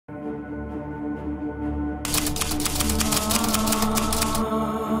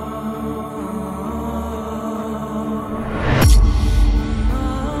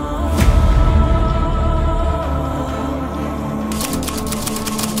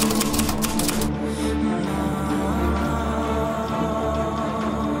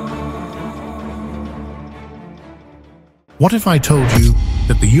What if I told you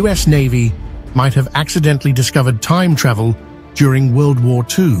that the US Navy might have accidentally discovered time travel during World War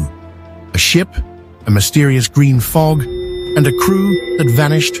II? A ship, a mysterious green fog, and a crew that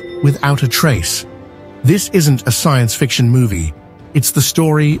vanished without a trace. This isn't a science fiction movie. It's the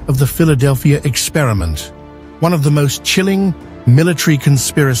story of the Philadelphia experiment, one of the most chilling military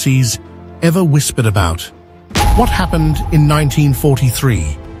conspiracies ever whispered about. What happened in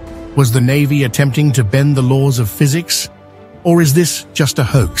 1943? Was the Navy attempting to bend the laws of physics? Or is this just a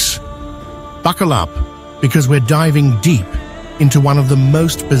hoax? Buckle up, because we're diving deep into one of the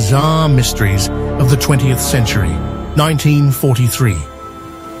most bizarre mysteries of the 20th century. 1943.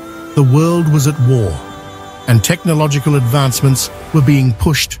 The world was at war, and technological advancements were being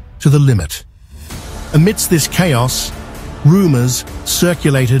pushed to the limit. Amidst this chaos, rumors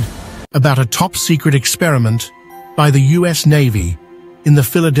circulated about a top-secret experiment by the US Navy in the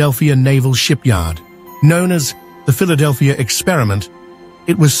Philadelphia Naval Shipyard. Known as the Philadelphia Experiment,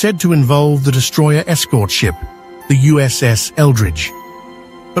 it was said to involve the destroyer escort ship, the USS Eldridge.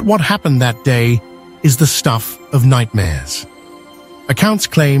 But what happened that day is the stuff of nightmares. Accounts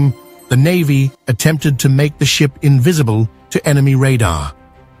claim the Navy attempted to make the ship invisible to enemy radar,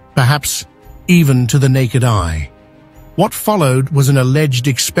 perhaps even to the naked eye. What followed was an alleged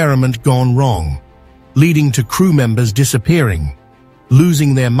experiment gone wrong, leading to crew members disappearing,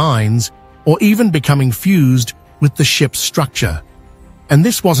 losing their minds, or even becoming fused with the ship's structure. And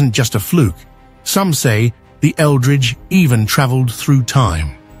this wasn't just a fluke. Some say the Eldridge even traveled through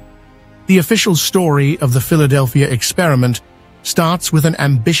time. The official story of the Philadelphia experiment starts with an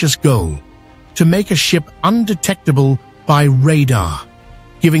ambitious goal: to make a ship undetectable by radar,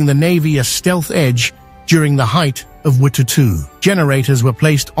 giving the Navy a stealth edge during the height of Winter II. Generators were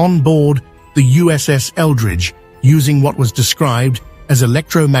placed on board the USS Eldridge using what was described as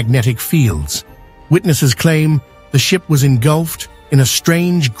electromagnetic fields. Witnesses claim the ship was engulfed in a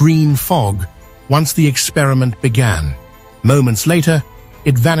strange green fog once the experiment began. Moments later,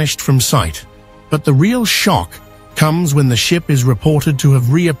 it vanished from sight. But the real shock comes when the ship is reported to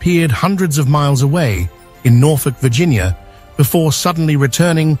have reappeared hundreds of miles away in Norfolk, Virginia, before suddenly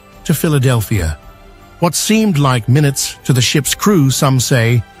returning to Philadelphia. What seemed like minutes to the ship's crew, some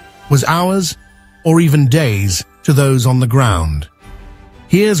say, was hours or even days to those on the ground.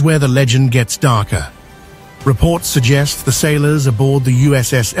 Here's where the legend gets darker. Reports suggest the sailors aboard the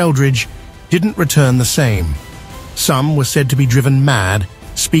USS Eldridge didn't return the same. Some were said to be driven mad,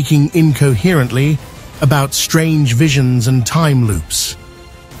 speaking incoherently about strange visions and time loops.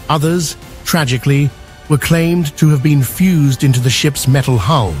 Others, tragically, were claimed to have been fused into the ship's metal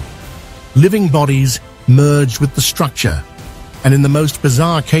hull. Living bodies merged with the structure, and in the most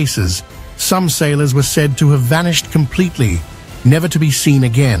bizarre cases, some sailors were said to have vanished completely, never to be seen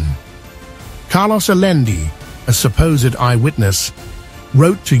again. Carlos Allende, a supposed eyewitness,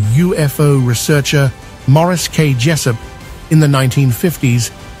 wrote to UFO researcher Morris K. Jessup in the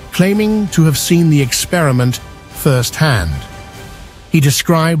 1950s, claiming to have seen the experiment firsthand. He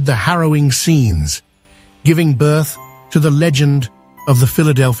described the harrowing scenes, giving birth to the legend of the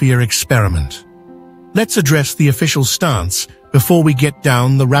Philadelphia experiment. Let's address the official stance before we get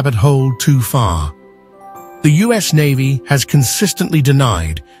down the rabbit hole too far. The US Navy has consistently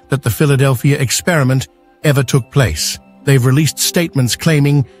denied that the Philadelphia experiment ever took place. They've released statements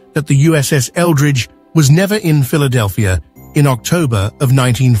claiming that the USS Eldridge was never in Philadelphia in October of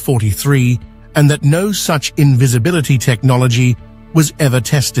 1943 and that no such invisibility technology was ever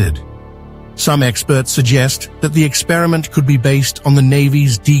tested. Some experts suggest that the experiment could be based on the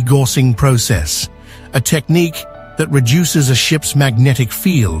Navy's degaussing process, a technique that reduces a ship's magnetic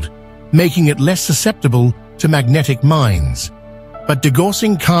field, making it less susceptible to magnetic mines. But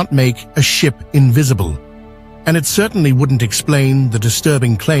degaussing can't make a ship invisible, and it certainly wouldn't explain the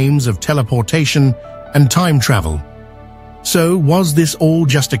disturbing claims of teleportation and time travel. So, was this all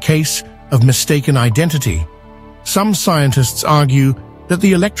just a case of mistaken identity? Some scientists argue that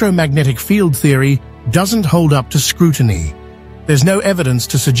the electromagnetic field theory doesn't hold up to scrutiny. There's no evidence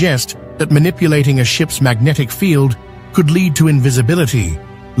to suggest that manipulating a ship's magnetic field could lead to invisibility,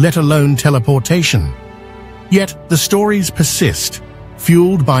 let alone teleportation. Yet, the stories persist,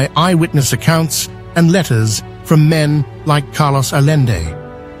 fueled by eyewitness accounts and letters from men like Carlos Allende.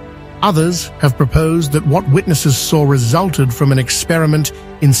 Others have proposed that what witnesses saw resulted from an experiment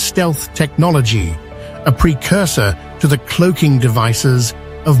in stealth technology, a precursor to the cloaking devices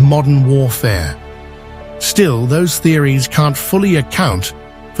of modern warfare. Still, those theories can't fully account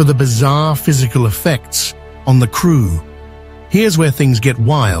for the bizarre physical effects on the crew. Here's where things get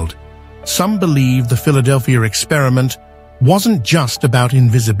wild. Some believe the Philadelphia experiment wasn't just about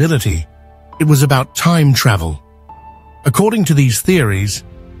invisibility, it was about time travel. According to these theories,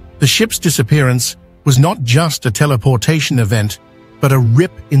 the ship's disappearance was not just a teleportation event, but a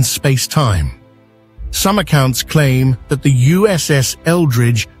rip in space-time. Some accounts claim that the USS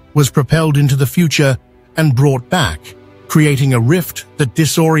Eldridge was propelled into the future and brought back, creating a rift that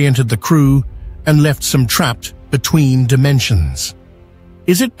disoriented the crew and left some trapped between dimensions.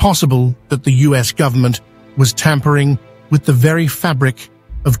 Is it possible that the US government was tampering with the very fabric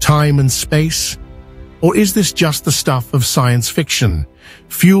of time and space? Or is this just the stuff of science fiction,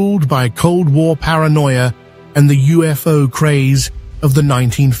 fueled by Cold War paranoia and the UFO craze of the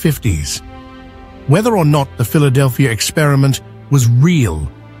 1950s? Whether or not the Philadelphia experiment was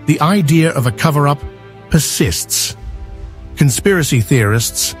real, the idea of a cover-up persists. Conspiracy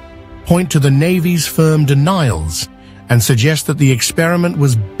theorists point to the Navy's firm denials and suggest that the experiment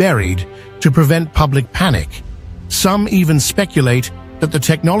was buried to prevent public panic. Some even speculate that the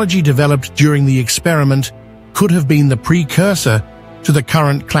technology developed during the experiment could have been the precursor to the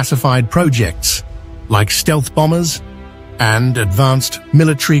current classified projects, like stealth bombers and advanced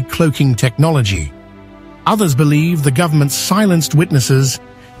military cloaking technology. Others believe the government silenced witnesses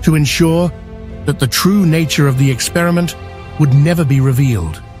to ensure that the true nature of the experiment would never be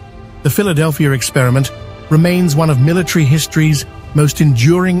revealed. The Philadelphia experiment remains one of military history's most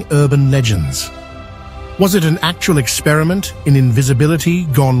enduring urban legends. Was it an actual experiment in invisibility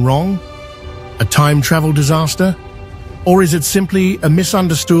gone wrong? A time travel disaster? Or is it simply a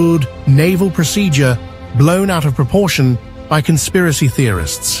misunderstood naval procedure blown out of proportion by conspiracy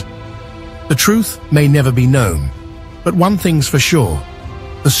theorists? The truth may never be known, but one thing's for sure.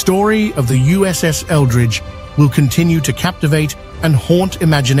 The story of the USS Eldridge will continue to captivate and haunt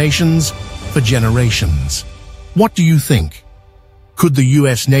imaginations for generations. What do you think? Could the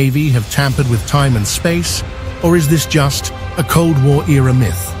US Navy have tampered with time and space, or is this just a Cold War era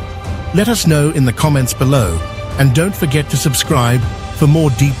myth? Let us know in the comments below, and don't forget to subscribe for more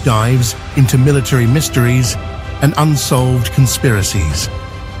deep dives into military mysteries and unsolved conspiracies.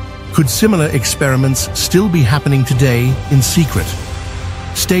 Could similar experiments still be happening today in secret?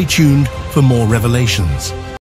 Stay tuned for more revelations.